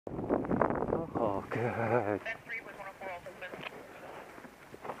Oh, good. Then 3 was 104 also clear.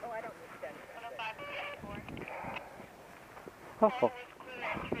 Oh, I don't need that. 105 was 74. Oh, Was clear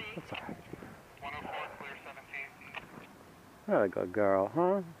at 3. that's all right. 104 clear 17. What a good girl,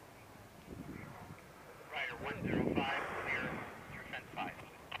 huh? Rider 105 clear through fence 5.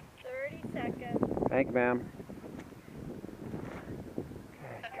 30 seconds. Thank you, ma'am.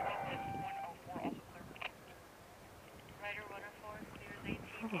 Fence 104 also clear. Rider 104 clears 18.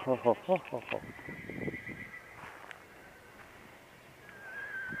 Oh, ho, ho, ho, ho.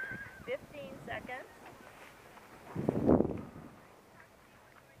 15 seconds.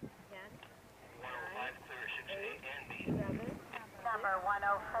 10, 9, 8, 7, Number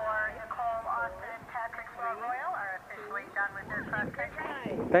 104, Nicole, Austin, and Patrick Royal are officially done with their cross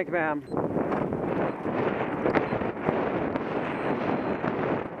country. Thank you, ma'am.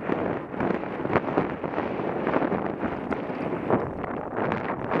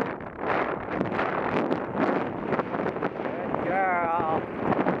 Good girl.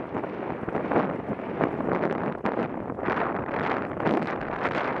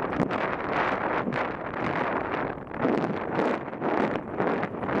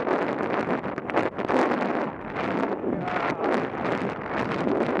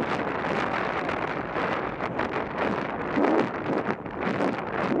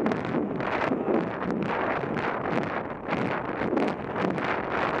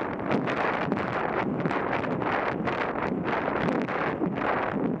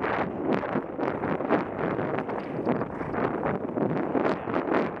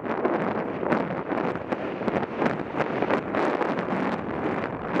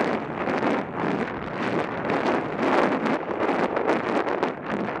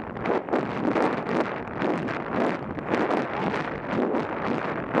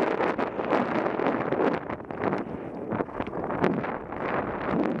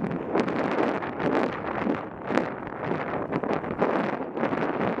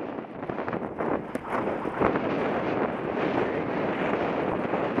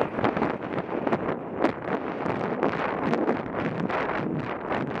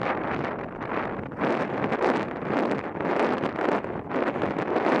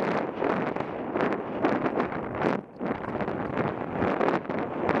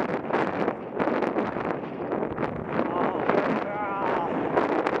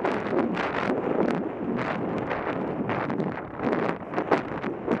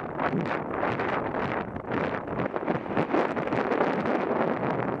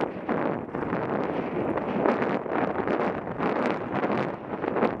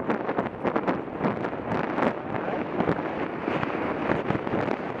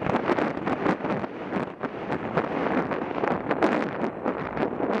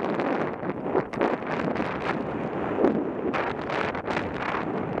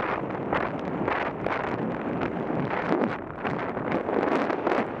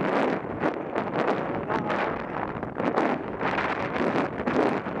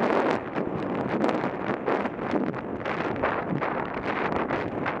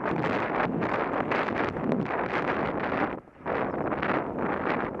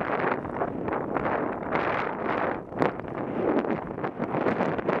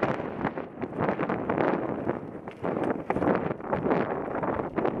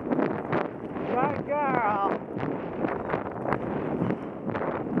 Good girl.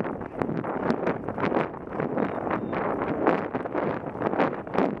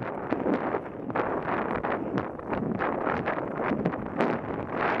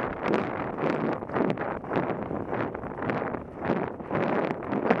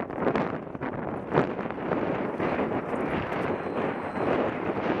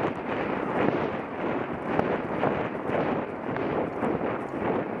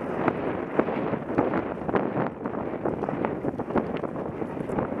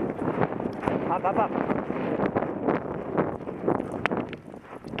 Up, up, up.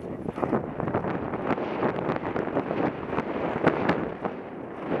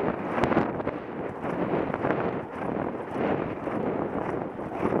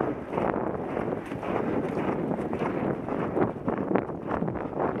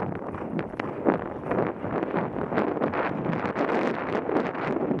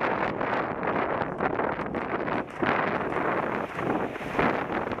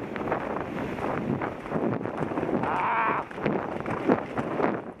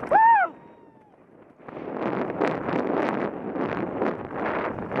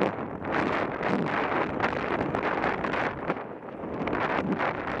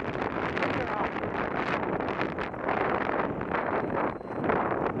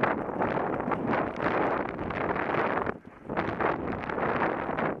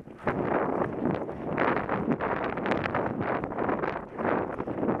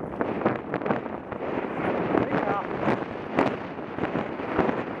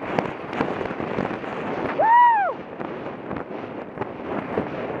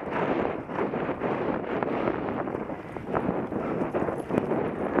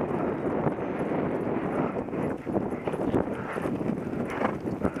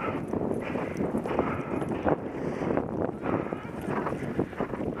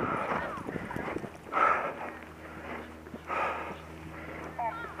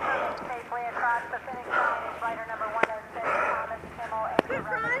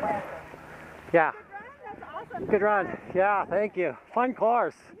 Good run. Yeah, thank you. Fun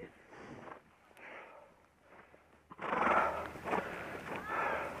course.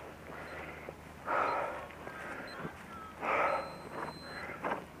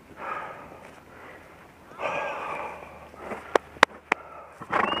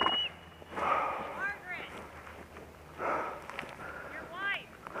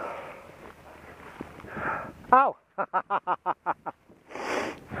 Oh!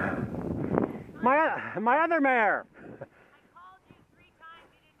 my other mare. I called you 3 times,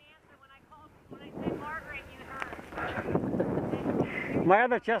 you didn't answer. When I said Margaret, you heard. My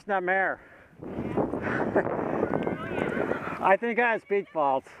other chestnut mare. I think I had speed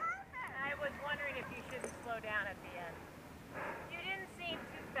faults. I was wondering if you shouldn't slow down at the end. You didn't seem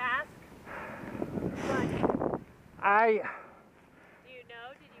too fast. But Do you know?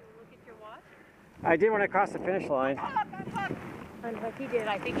 Did you look at your watch? I did when I crossed the finish line. He did.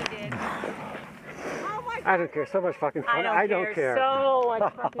 I think he did. I don't care. So much fucking fun. I don't care. So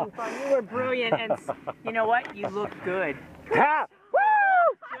much fucking fun. You were brilliant, and you know what? You looked good. Ha!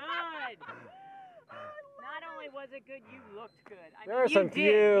 Good. Not only was it good, you looked good. I There mean, are some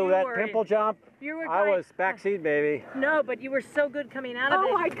few. That pimple jump. You were I great. was backseat, baby. No, but you were so good coming out of it.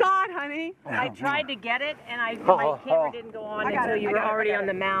 Oh my God, honey. I tried to get it, and my camera didn't go on until you were already on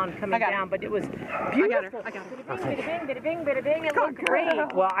the mound coming down. But it was beautiful. I got her. Bada bing, bada bing, bada bing. It looked great.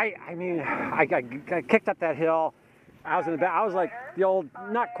 Well, I mean, I kicked up that hill. I was in the back. I was like the old,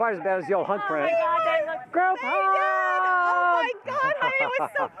 not quite as bad as the old hunt Oh print. my God, that looked Group Oh my God, honey, it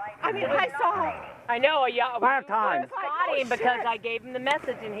was so. I mean, I saw. I know, yeah. I have time. Spotting because I gave him the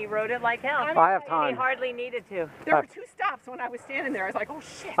message and he wrote it like hell. I have time. He hardly needed to. There were 2 stops when I was standing there. I was like, oh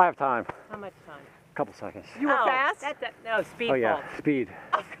shit. I have time. How much time? A couple seconds. You were fast? No, speed Oh yeah, fault. speed.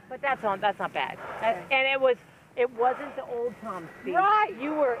 But that's not bad. And it wasn't the old Tom speed. Right.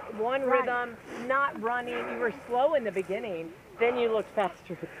 You were one rhythm, not running. You were slow in the beginning. Then you looked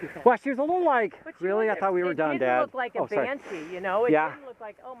faster at the end. Well, she was a little like, But you really? I were- thought we were done, It Dad. didn't look like a sorry. banshee, you know? It Yeah. didn't look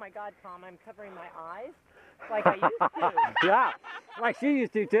like, oh my God, Tom, I'm covering my eyes like I used to. Yeah, like she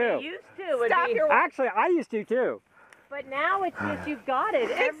used to I too. used to. It'd Stop be- your. Actually, I used to too. But now it's just, you've got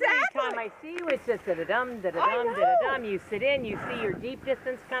it. Every Exactly. time I see you, it's just da-da-dum, da-da-dum, I know. da-da-dum. You sit in, you see your deep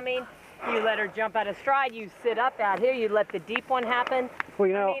distance coming. You let her jump out of stride. You sit up out here. You let the deep one happen. Well,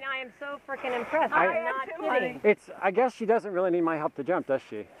 you know, I mean, I am so freaking impressed. I I'm am not too, kidding. honey. I guess she doesn't really need my help to jump, does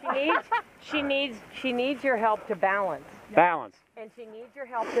she? She needs your help to balance. Balance. And she needs your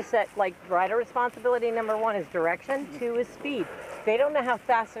help to set, like, rider responsibility number 1 is direction, 2 is speed. They don't know how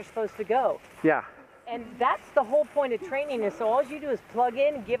fast they're supposed to go. Yeah. And that's the whole point of training is so all you do is plug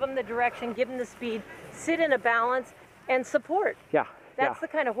in, give them the direction, give them the speed, sit in a balance, and support. Yeah. That's the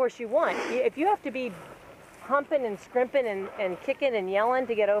kind of horse you want. If you have to be humping and scrimping and kicking and yelling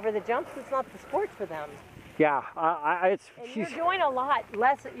to get over the jumps, it's not the sport for them. Yeah. And you're doing a lot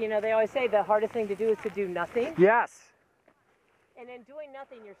less, you know, they always say the hardest thing to do is to do nothing. Yes. And in doing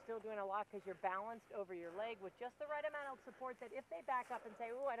nothing, you're still doing a lot because you're balanced over your leg with just the right amount of support that if they back up and say,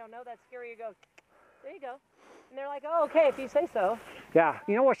 oh, I don't know, that's scary, you go, there you go. And they're like, oh, okay, if you say so. Yeah.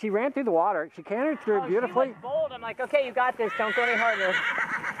 You know what? She ran through the water. She cantered through it beautifully. She was bold. I'm like, okay, you got this. Don't go any harder.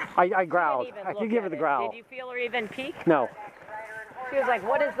 I growled. Didn't even I look could give at her the it. growl. Did you feel her even peak? No. She was like,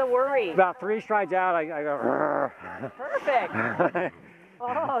 what is the worry? About 3 strides out, I go, "Rrr." Perfect.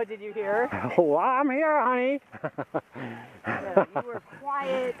 Oh, did you hear her? Oh, I'm here, honey. Yeah, you were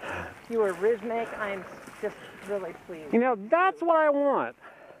quiet. You were rhythmic. I'm just really pleased. You know, that's what I want.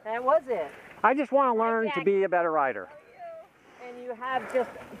 That was it. I just want to learn to be a better rider. And you have just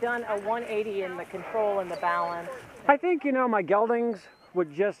done a 180 in the control and the balance. I think, you know, my geldings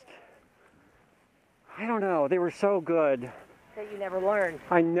would just, I don't know, they were so good. That you never learned.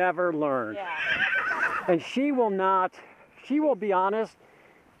 I never learned. Yeah. And she will not, she will be honest,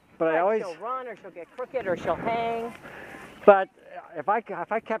 but I always, She'll run or she'll get crooked or she'll hang. but if I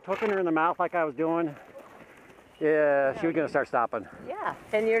kept hooking her in the mouth like I was doing, yeah, she was going to start stopping. Yeah.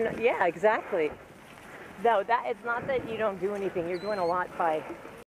 And you're not, yeah, exactly. No, it's not that you don't do anything. You're doing a lot by